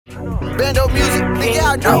Bando music, nigga,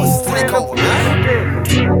 y'all know who they call, man.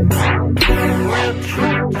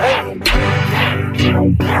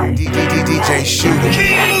 DJ Shooter. I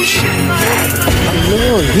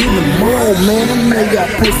love hitting them all, man. I know y'all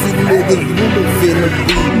pussy niggas really finna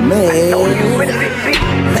be mad.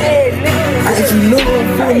 Cause you know I'm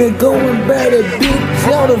finna go and buy that bitch.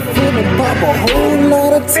 Y'all done finna pop a whole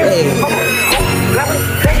lot of tags.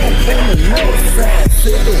 On the north side,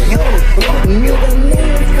 sitting on the block, nigga, I'm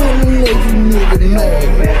finna make you nigga mad.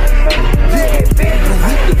 I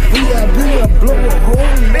hit the VIP, I blow a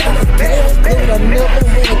whole lot of cash, but I never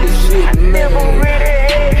had this shit, man.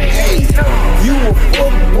 Hey, you a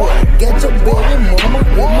fuck boy, got your baby mama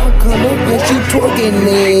with my color, and she twerking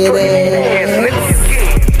that ass.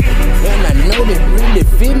 And I know that really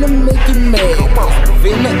finna make you mad.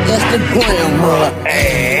 Finna Instagram her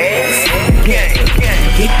ass.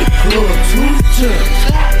 Hit the club 2 times.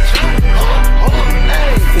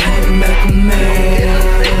 Finna make her mad.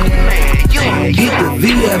 Hit the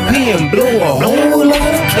VIP and blow a whole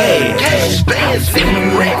lot of cash. Finna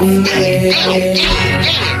make her mad.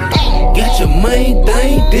 Got your main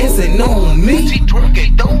thing dancing on me.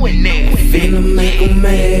 Finna make her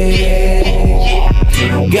mad.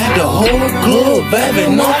 Got the whole club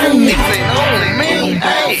vibing off of me.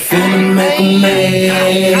 Finna make 'em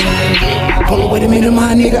mad. Hold on, wait a minute,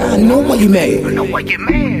 my nigga, I know why you mad.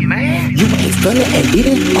 You ain't stunning and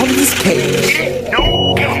eating all this cash.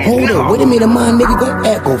 Hold on, wait a minute, my nigga, gon'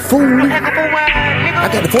 act a fool. I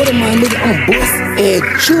got the 40, my nigga, I'm bust at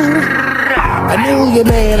you. I know you're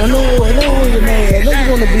mad, I know you're mad. I know you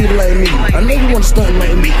wanna be like me. I know you wanna stunt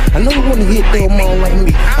like me. I know you wanna hit them all like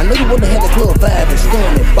me. I know you wanna have a club vibe and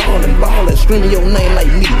stunning, ballin', screaming your name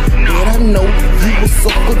like me. And I know you a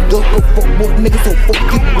sucker, ducker, fuck boy, nigga, so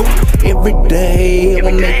fuck you, bro. Every day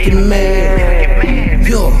I'ma make you mad.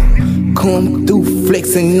 Yo, come through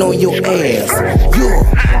flexing on your ass. Yo,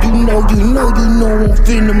 you know I'm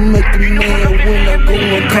finna make you mad when I go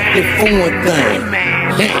and cop that phone thing.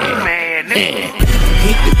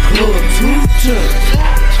 Hit the club 2 times.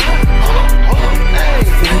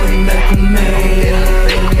 Finna make her mad.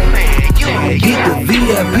 Hit the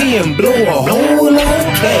VIP and blow a whole lot of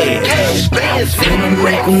cash. Finna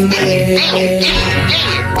make her mad.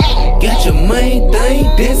 Got your main thing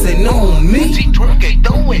dancing on me.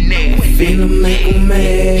 Finna make her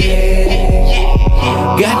mad.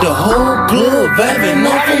 Got the whole club vibing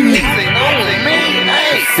off of me.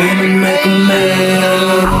 Finna make 'em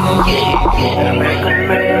mad. Finna make 'em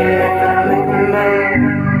mad. Finna make 'em mad.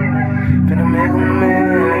 Finna make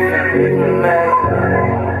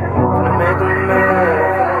 'em mad.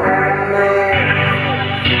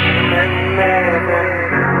 Finna make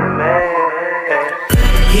 'em mad.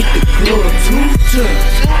 Hit the club 2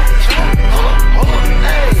 times.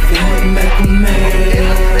 Finna make 'em mad.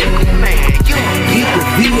 Hit the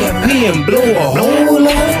VIP and blow a whole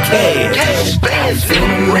lot of cash.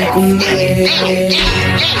 Finna make 'em mad.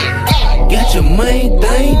 Got your main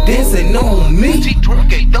thing dancing on me.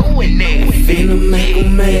 Finna make 'em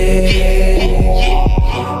mad.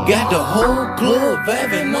 Got the whole club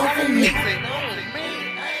vibing off of me.